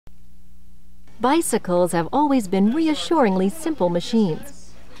Bicycles have always been reassuringly simple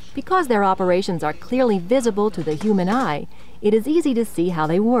machines. Because their operations are clearly visible to the human eye, it is easy to see how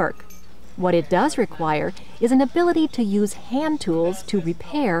they work. What it does require is an ability to use hand tools to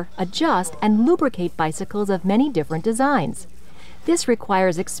repair, adjust, and lubricate bicycles of many different designs. This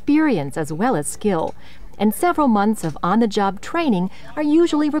requires experience as well as skill, and several months of on-the-job training are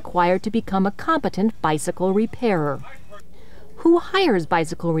usually required to become a competent bicycle repairer. Who hires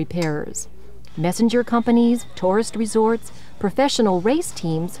bicycle repairers? Messenger companies, tourist resorts, professional race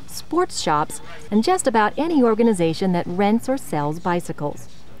teams, sports shops, and just about any organization that rents or sells bicycles.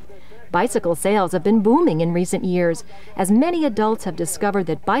 Bicycle sales have been booming in recent years, as many adults have discovered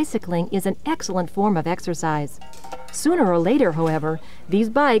that bicycling is an excellent form of exercise. Sooner or later, however, these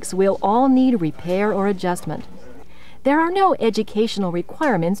bikes will all need repair or adjustment. There are no educational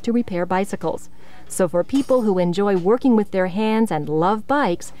requirements to repair bicycles, so for people who enjoy working with their hands and love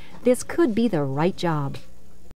bikes, this could be the right job.